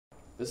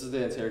This is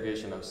the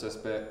interrogation of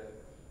suspect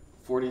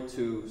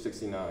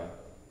 4269.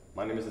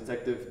 My name is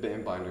Detective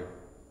Ben Binder.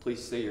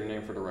 Please state your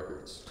name for the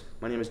records.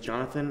 My name is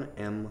Jonathan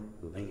M.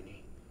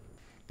 Laney.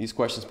 These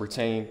questions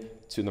pertain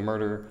to the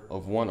murder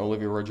of one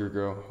Olivia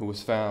Rodrigo, who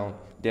was found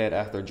dead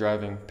after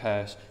driving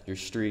past your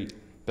street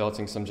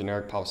belting some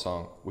generic pop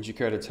song. Would you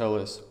care to tell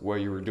us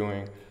what you were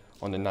doing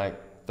on the night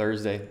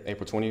Thursday,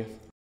 April 20th?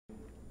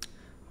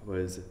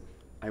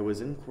 I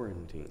was in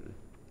quarantine,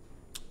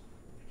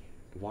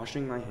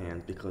 washing my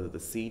hands because of the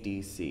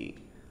CDC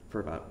for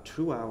about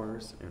 2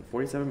 hours and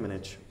 47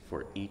 minutes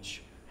for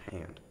each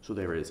hand. So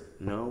there is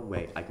no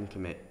way I can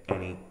commit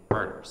any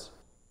murders.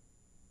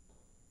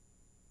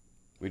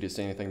 We didn't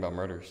say anything about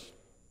murders.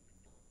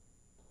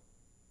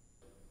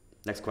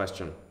 Next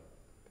question.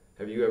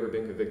 Have you ever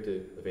been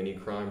convicted of any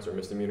crimes or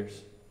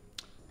misdemeanors?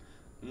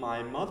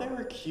 My mother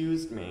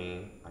accused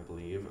me, I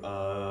believe,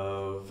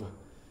 of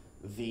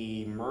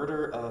the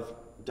murder of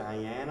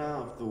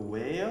Diana of the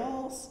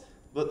Whales,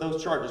 but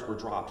those charges were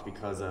dropped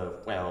because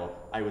of, well,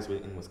 I was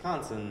in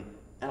Wisconsin,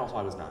 and also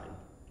I was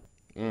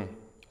 9.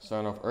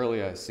 Starting off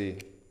early, I see.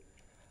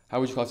 How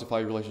would you classify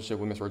your relationship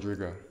with Miss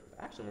Rodrigo?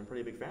 Actually, I'm a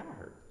pretty big fan of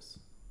hers.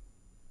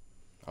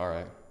 All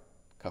right,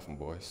 cuff 'em,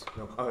 boys.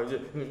 No,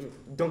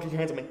 don't keep your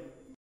hands on me.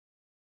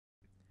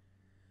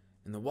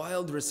 In the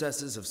wild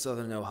recesses of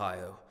southern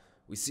Ohio,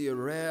 we see a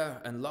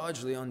rare and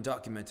largely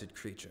undocumented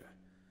creature,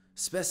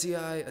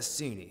 Specii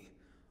asini,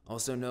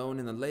 also known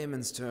in the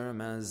layman's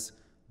term as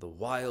the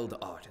wild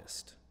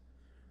artist.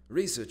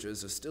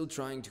 Researchers are still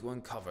trying to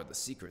uncover the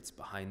secrets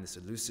behind this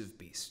elusive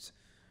beast.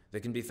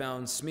 They can be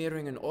found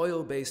smearing an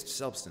oil-based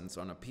substance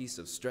on a piece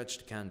of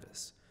stretched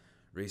canvas.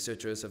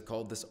 Researchers have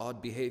called this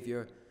odd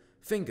behavior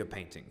finger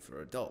painting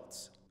for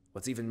adults.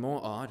 What's even more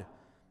odd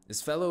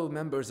is fellow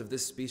members of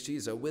this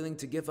species are willing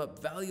to give up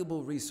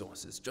valuable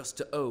resources just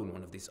to own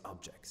one of these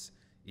objects,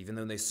 even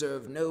though they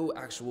serve no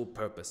actual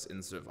purpose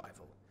in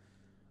survival.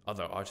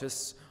 Other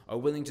artists are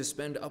willing to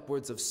spend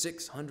upwards of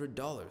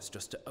 $600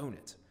 just to own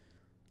it.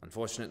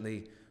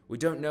 Unfortunately, we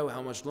don't know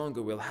how much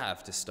longer we'll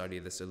have to study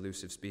this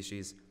elusive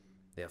species.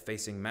 They are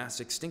facing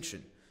mass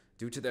extinction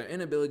due to their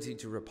inability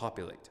to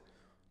repopulate,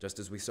 just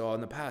as we saw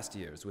in the past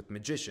years with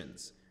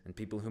magicians and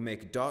people who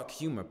make dark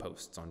humor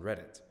posts on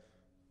Reddit.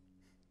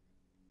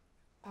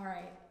 All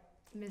right,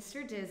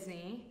 Mr.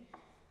 Disney,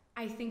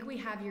 I think we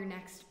have your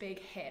next big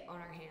hit on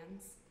our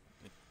hands.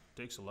 It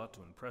takes a lot to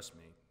impress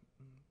me.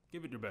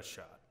 Give it your best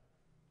shot.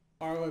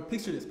 All right,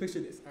 picture this.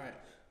 All right,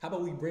 how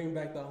about we bring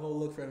back the whole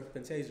look from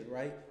Fantasia,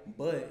 right?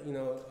 But,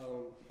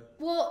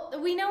 Well,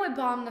 we know it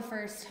bombed the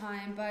first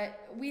time,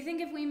 but we think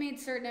if we made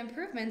certain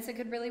improvements, it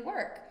could really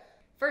work.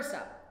 First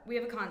up, we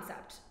have a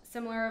concept,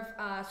 similar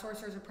of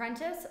Sorcerer's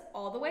Apprentice,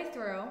 all the way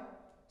through,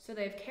 so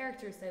they have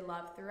characters they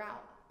love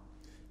throughout.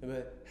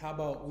 But how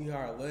about we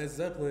hire Led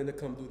Zeppelin to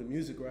come do the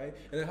music, right?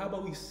 And then how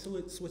about we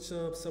switch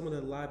up some of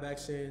the live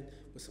action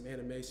with some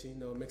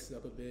animation, mix it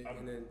up a bit,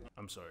 and then...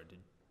 I'm sorry, did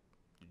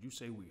you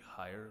say we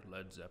hire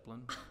Led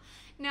Zeppelin?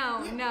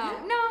 No,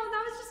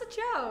 that was just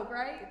a joke,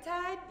 right,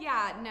 Ted?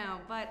 Yeah, no,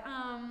 but,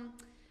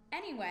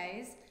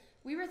 anyways,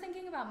 we were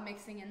thinking about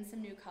mixing in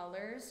some new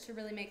colors to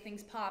really make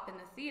things pop in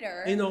the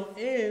theater.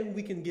 And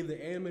we can give the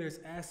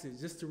animators assets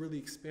just to really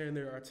expand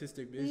their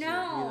artistic vision.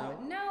 No,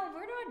 we're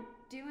not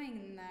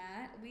doing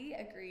that. We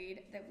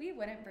agreed that we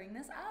wouldn't bring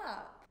this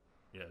up.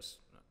 Yes,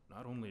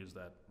 not only is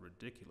that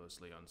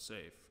ridiculously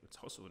unsafe, it's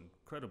also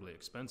incredibly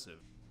expensive.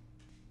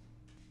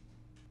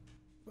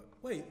 But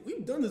wait,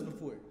 we've done this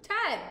before.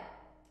 Ted!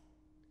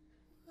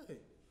 Hey,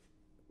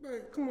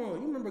 right, come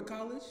on, you remember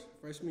college,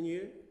 freshman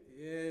year?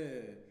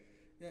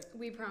 Yeah.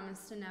 We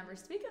promised to never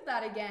speak of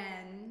that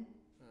again.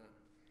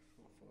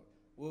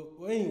 Well,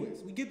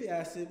 anyways, we get the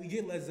asset, we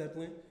get Led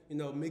Zeppelin,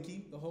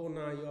 Mickey, the whole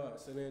 9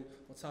 yards. And then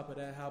on top of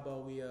that, how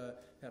about we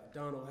have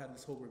Donald have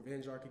this whole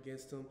revenge arc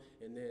against him,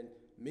 and then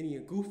Minnie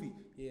and Goofy,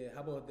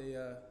 how about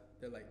they're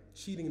like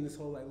cheating in this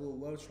whole like little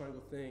love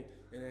triangle thing,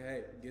 and then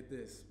hey, get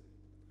this,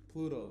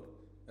 Pluto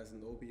as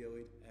an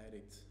opioid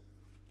addict.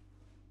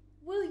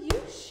 Will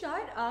you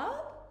shut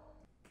up?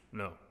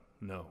 No,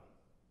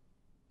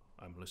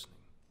 I'm listening.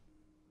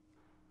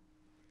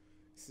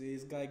 See,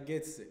 this guy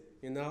gets it,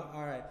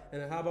 All right,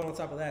 and then how about on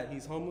top of that,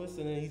 he's homeless,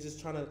 and then he's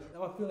just trying to.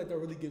 I feel like they'll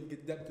really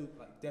get depth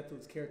to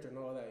his character and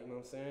all that. You know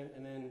what I'm saying?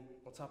 And then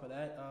on top of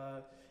that,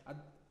 I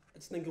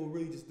just think it will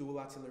really just do a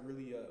lot to like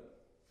really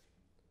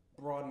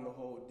broaden the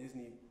whole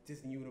Disney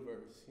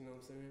universe. You know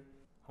what I'm saying?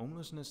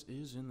 Homelessness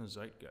is in the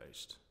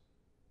zeitgeist.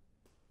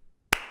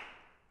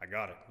 I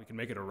got it. We can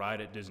make it a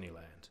ride at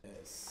Disneyland.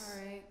 Yes.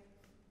 All right.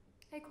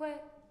 I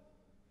quit.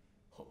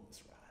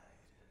 Homeless ride.